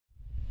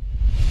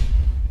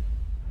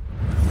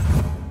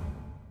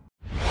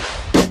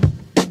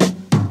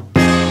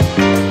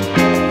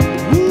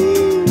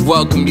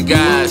welcome you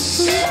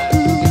guys.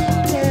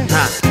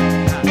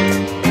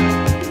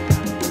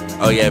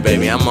 Oh yeah,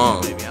 baby, I'm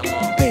on.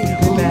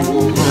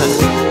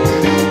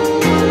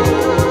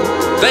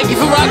 Thank you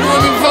for rocking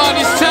with me for all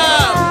this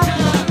time.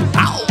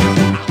 Ow.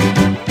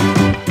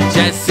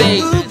 Just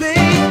say,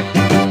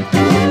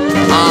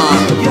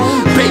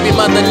 baby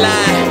mother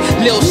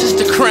lying, little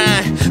sister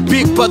crying,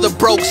 big brother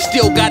broke,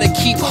 still gotta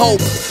keep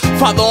hope.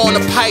 Father on the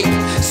pipe,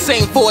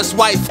 same for his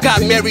wife, got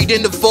married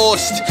and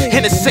divorced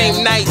in the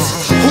same night.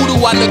 Who do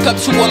I look up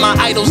to when my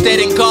idols dead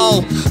and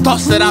gone?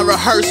 Thoughts that I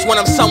rehearse when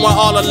I'm somewhere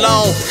all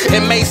alone.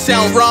 It may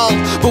sound wrong,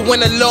 but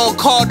when alone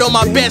called on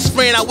my best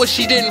friend, I wish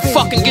she didn't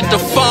fucking get the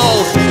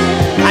phone.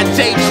 I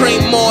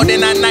daydream more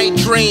than I night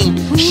dream.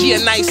 She a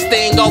nice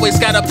thing, always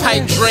got a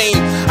pipe dream.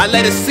 I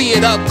let her see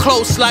it up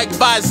close like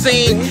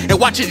Visine and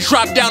watch it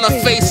drop down her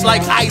face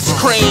like ice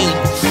cream.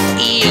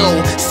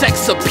 Ew,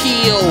 sex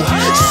appeal,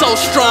 so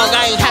strong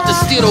I ain't have to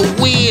steal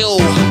the wheel.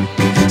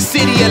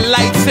 City of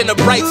lights and the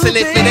brights, and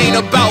if it ain't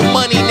about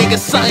money, nigga,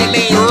 something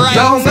ain't right.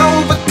 Don't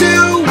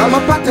overdo, I'm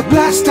about to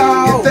blast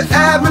off the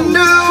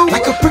avenue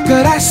like a brick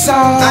of that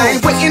salt. I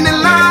ain't waiting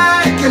in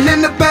line, kicking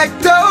in the back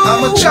door.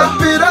 I'ma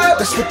chop it up,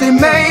 that's what they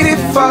made it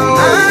for.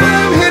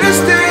 I'm here to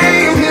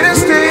stay, I'm here to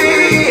stay.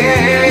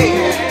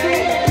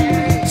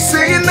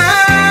 Saying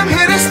I'm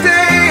here to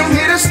stay, I'm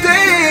here to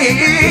stay.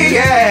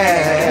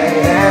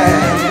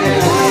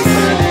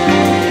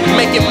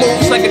 Making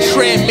moves like a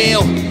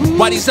treadmill,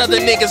 while these other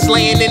niggas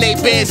laying in they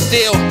bed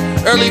still.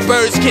 Early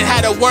birds can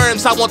have the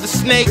worms, I want the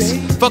snakes.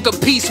 Fuck a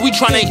piece, we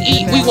tryna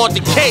eat, we want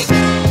the cake.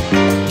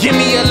 Give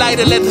me a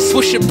lighter, let the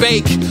swisher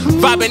bake.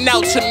 Vibing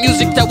out to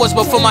music that was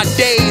before my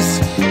days.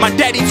 My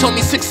daddy told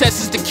me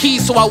success is the key,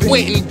 so I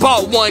went and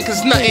bought one,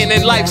 cause nothing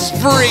in life's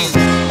free.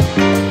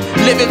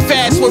 Living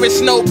fast where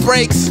it's no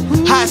breaks.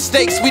 High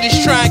stakes, we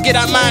just try and get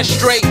our mind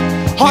straight.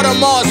 Hard on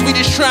Mars, we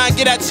just try and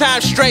get our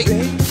time straight.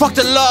 Fuck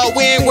the law,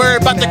 we ain't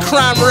worried about the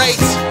crime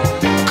rates.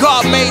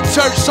 God made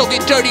church, so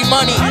get dirty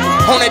money.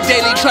 On a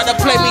daily, try to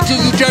play me, do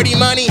you dirty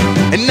money?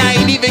 And I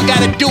ain't even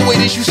gotta do it,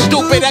 is you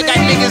stupid? I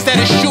got niggas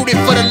that'll shoot it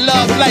for the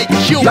love like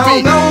Cupid.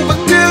 Don't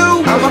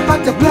overdo, I'm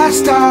about to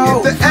blast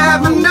off the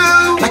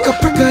avenue like a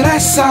brick of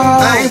that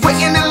salt. I ain't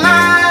waiting in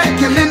line,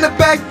 kicking in the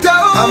back door.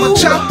 I'ma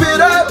chop it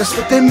up, that's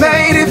what they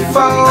made it for.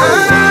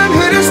 I'm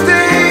here to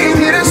stay.